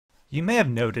You may have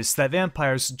noticed that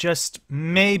vampires just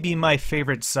may be my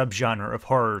favorite subgenre of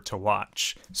horror to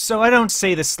watch. So I don't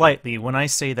say this lightly when I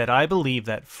say that I believe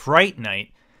that Fright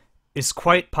Night is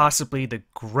quite possibly the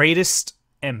greatest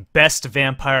and best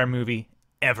vampire movie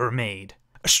ever made.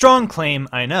 A strong claim,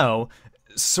 I know,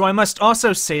 so I must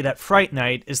also say that Fright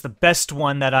Night is the best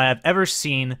one that I have ever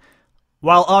seen,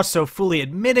 while also fully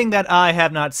admitting that I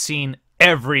have not seen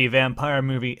every vampire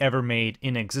movie ever made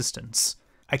in existence.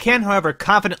 I can, however,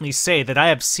 confidently say that I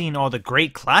have seen all the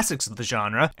great classics of the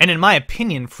genre, and in my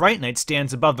opinion, Fright Night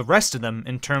stands above the rest of them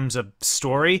in terms of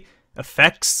story,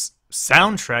 effects,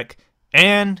 soundtrack,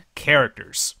 and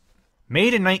characters.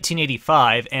 Made in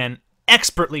 1985 and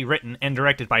expertly written and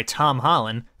directed by Tom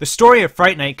Holland, the story of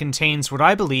Fright Night contains what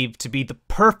I believe to be the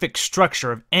perfect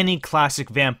structure of any classic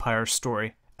vampire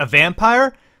story. A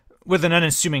vampire, with an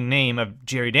unassuming name of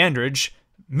Jerry Dandridge,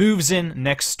 moves in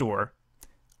next door.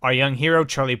 Our young hero,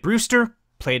 Charlie Brewster,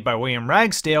 played by William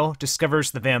Ragsdale, discovers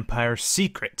the vampire's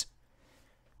secret.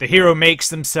 The hero makes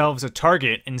themselves a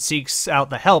target and seeks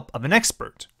out the help of an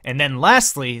expert. And then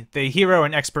lastly, the hero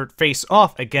and expert face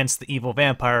off against the evil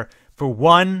vampire for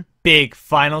one big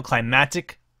final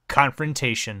climactic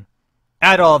confrontation.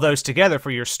 Add all those together for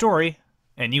your story,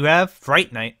 and you have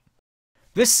Fright Night.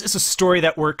 This is a story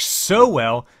that works so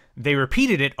well, they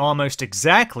repeated it almost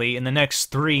exactly in the next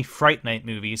 3 Fright Night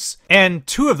movies, and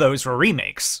 2 of those were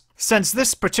remakes. Since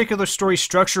this particular story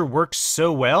structure works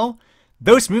so well,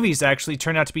 those movies actually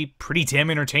turned out to be pretty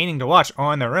damn entertaining to watch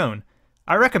on their own.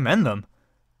 I recommend them.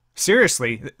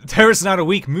 Seriously, there is not a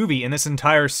weak movie in this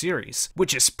entire series,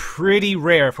 which is pretty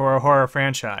rare for a horror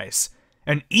franchise,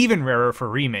 and even rarer for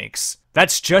remakes.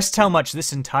 That's just how much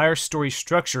this entire story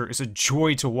structure is a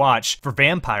joy to watch for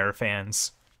vampire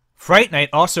fans. Fright Night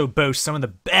also boasts some of the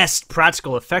best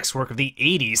practical effects work of the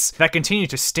 80s that continue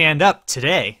to stand up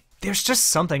today. There's just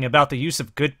something about the use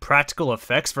of good practical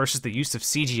effects versus the use of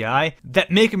CGI that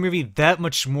make a movie that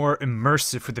much more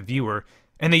immersive for the viewer,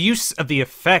 and the use of the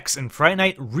effects in Fright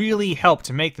Night really helped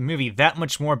to make the movie that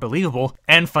much more believable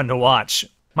and fun to watch.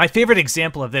 My favorite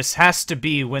example of this has to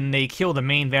be when they kill the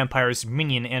main vampire's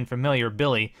minion and familiar,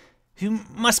 Billy, who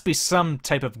must be some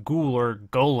type of ghoul or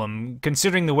golem,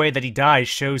 considering the way that he dies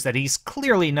shows that he's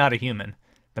clearly not a human.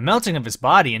 The melting of his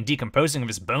body and decomposing of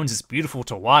his bones is beautiful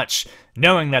to watch,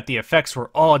 knowing that the effects were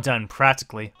all done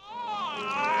practically.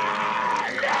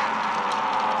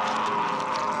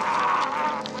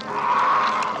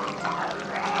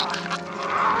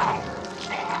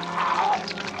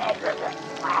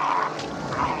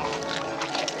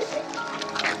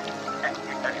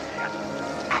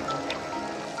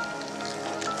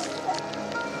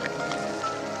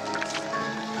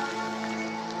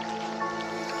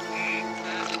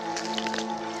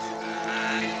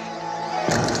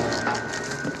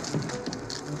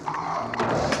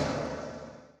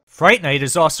 Fright Night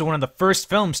is also one of the first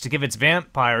films to give its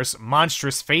vampires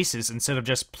monstrous faces instead of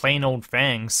just plain old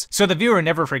fangs, so the viewer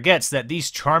never forgets that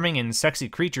these charming and sexy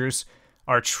creatures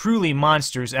are truly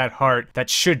monsters at heart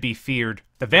that should be feared.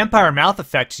 The vampire mouth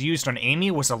effect used on Amy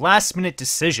was a last-minute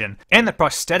decision, and the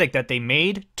prosthetic that they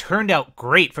made turned out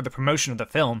great for the promotion of the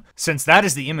film, since that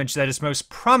is the image that is most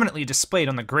prominently displayed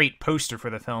on the great poster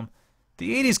for the film.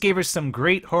 The 80s gave us some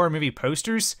great horror movie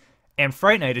posters, and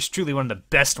Fright Night is truly one of the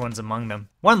best ones among them.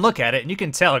 One look at it and you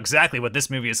can tell exactly what this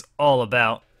movie is all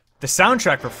about. The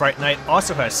soundtrack for Fright Night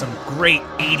also has some great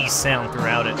 80s sound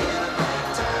throughout it.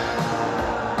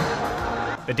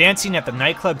 The dance scene at the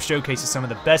nightclub showcases some of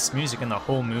the best music in the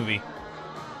whole movie.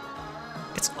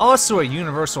 It's also a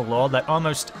universal law that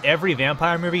almost every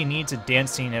vampire movie needs a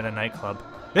dance scene at a nightclub.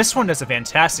 This one does a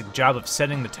fantastic job of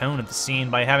setting the tone of the scene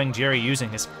by having Jerry using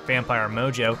his vampire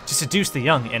mojo to seduce the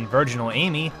young and virginal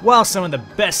Amy, while some of the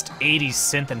best 80s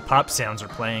synth and pop sounds are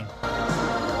playing.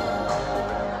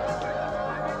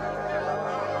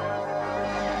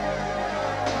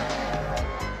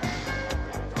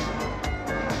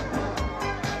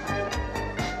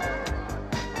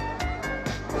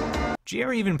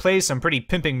 Jerry even plays some pretty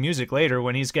pimping music later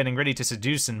when he's getting ready to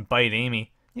seduce and bite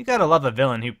Amy. You gotta love a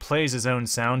villain who plays his own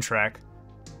soundtrack.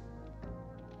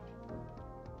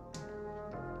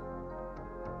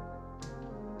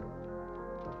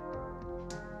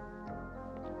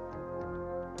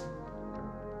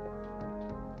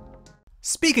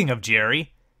 Speaking of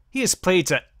Jerry, he is played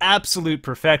to absolute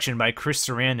perfection by Chris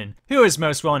Sarandon, who is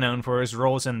most well known for his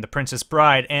roles in The Princess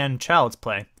Bride and Child's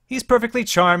Play. He's perfectly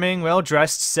charming,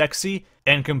 well-dressed, sexy,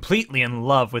 and completely in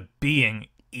love with being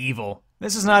evil.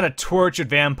 This is not a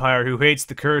tortured vampire who hates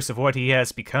the curse of what he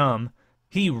has become.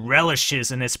 He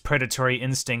relishes in his predatory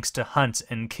instincts to hunt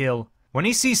and kill. When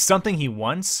he sees something he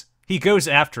wants, He goes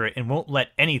after it and won't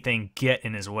let anything get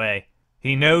in his way.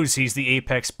 He knows he's the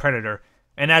apex predator,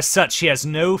 and as such he has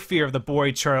no fear of the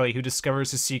boy Charlie who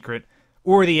discovers his secret,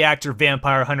 or the actor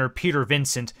vampire hunter Peter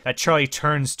Vincent that Charlie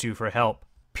turns to for help.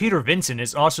 Peter Vincent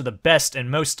is also the best and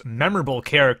most memorable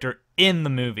character in the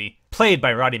movie, played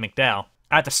by Roddy McDowall.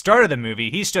 At the start of the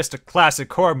movie, he's just a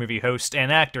classic horror movie host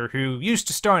and actor who used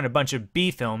to star in a bunch of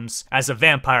B films as a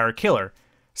vampire killer,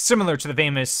 similar to the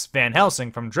famous Van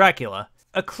Helsing from Dracula,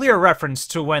 a clear reference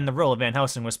to when the role of Van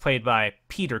Helsing was played by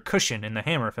Peter Cushing in the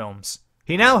Hammer films.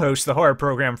 He now hosts the horror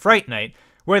program Fright Night,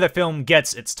 where the film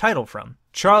gets its title from.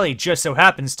 Charlie just so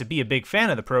happens to be a big fan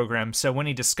of the program, so when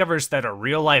he discovers that a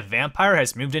real-life vampire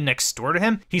has moved in next door to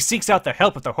him, he seeks out the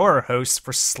help of the horror hosts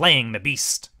for slaying the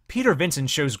beast. Peter Vincent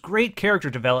shows great character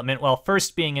development while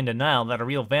first being in denial that a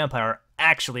real vampire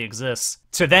actually exists,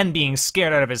 to then being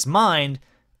scared out of his mind,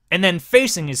 and then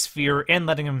facing his fear and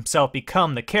letting himself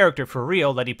become the character for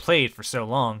real that he played for so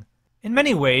long. In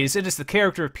many ways, it is the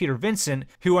character of Peter Vincent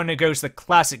who undergoes the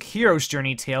classic hero's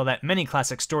journey tale that many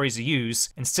classic stories use,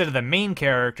 instead of the main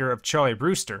character of Charlie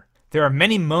Brewster. There are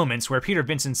many moments where Peter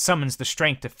Vincent summons the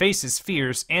strength to face his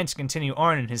fears and to continue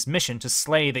on in his mission to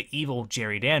slay the evil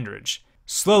Jerry Dandridge,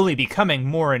 slowly becoming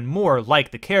more and more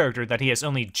like the character that he has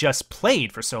only just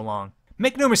played for so long.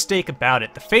 Make no mistake about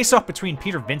it, the face-off between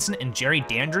Peter Vincent and Jerry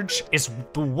Dandridge is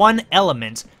the one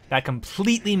element that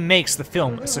completely makes the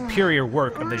film a superior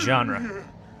work of the genre.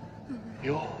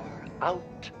 You're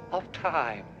out of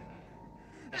time,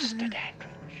 Mr.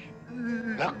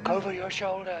 Dandridge. Look over your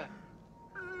shoulder.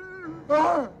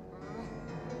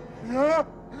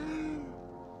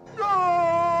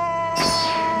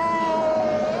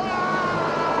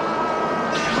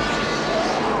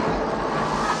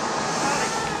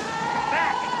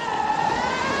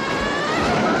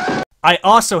 I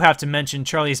also have to mention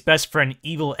Charlie's best friend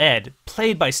Evil Ed,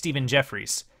 played by Stephen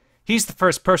Jeffries. He's the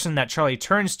first person that Charlie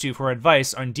turns to for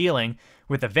advice on dealing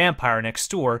with the vampire next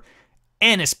door,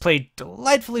 and is played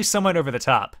delightfully somewhat over the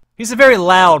top. He's a very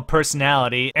loud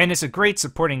personality, and is a great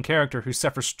supporting character who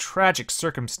suffers tragic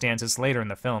circumstances later in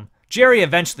the film. Jerry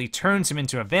eventually turns him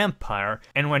into a vampire,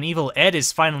 and when Evil Ed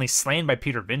is finally slain by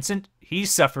Peter Vincent, he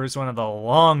suffers one of the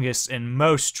longest and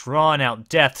most drawn-out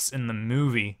deaths in the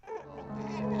movie.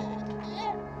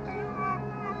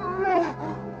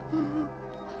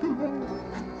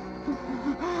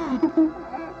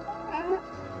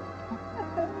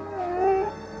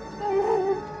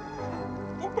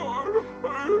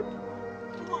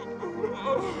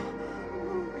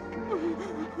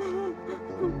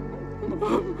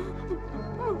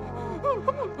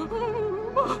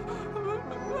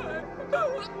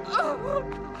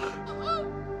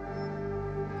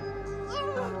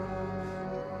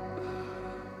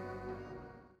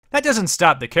 That doesn't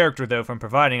stop the character, though, from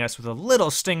providing us with a little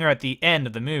stinger at the end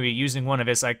of the movie using one of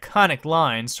his iconic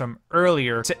lines from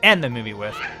earlier to end the movie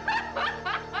with.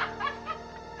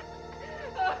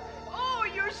 Oh,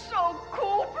 you're so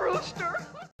cool, Brewster!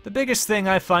 The biggest thing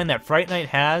I find that Fright Night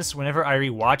has whenever I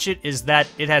rewatch it is that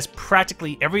it has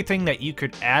practically everything that you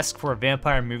could ask for a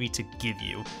vampire movie to give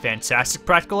you. Fantastic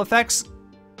practical effects?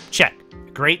 Check.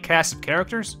 A great cast of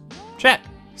characters? Check.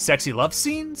 Sexy love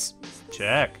scenes?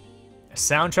 Check. A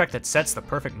soundtrack that sets the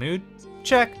perfect mood?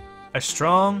 Check. A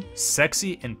strong,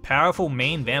 sexy, and powerful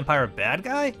main vampire bad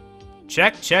guy?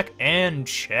 Check, check, and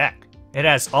check. It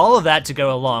has all of that to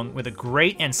go along with a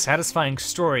great and satisfying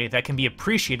story that can be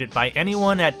appreciated by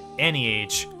anyone at any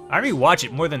age. I rewatch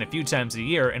it more than a few times a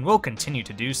year and will continue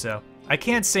to do so. I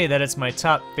can't say that it's my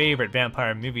top favorite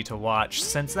vampire movie to watch,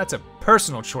 since that's a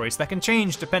personal choice that can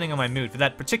change depending on my mood for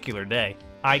that particular day.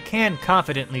 I can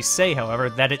confidently say, however,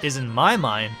 that it is in my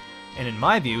mind, and in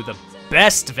my view, the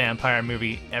best vampire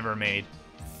movie ever made.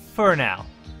 For now.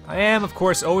 I am, of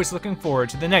course, always looking forward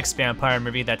to the next vampire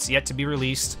movie that's yet to be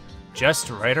released, just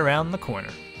right around the corner.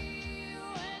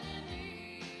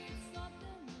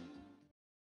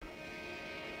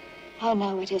 Oh,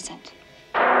 no, it isn't.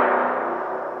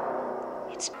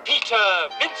 It's Peter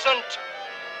Vincent,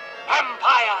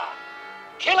 vampire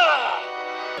killer!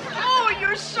 Oh,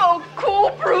 you're so cool,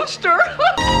 Brewster!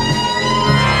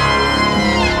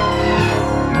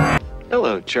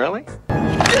 Hello, Charlie.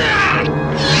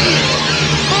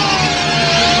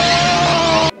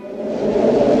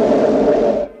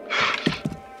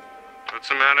 What's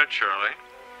the matter, Charlie?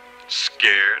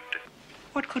 Scared?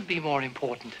 What could be more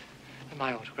important than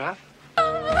my autograph?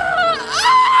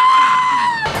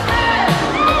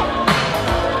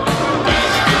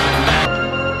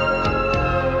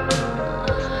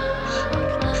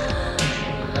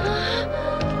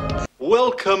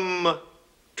 Welcome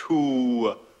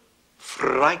to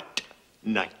Fright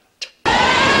Night.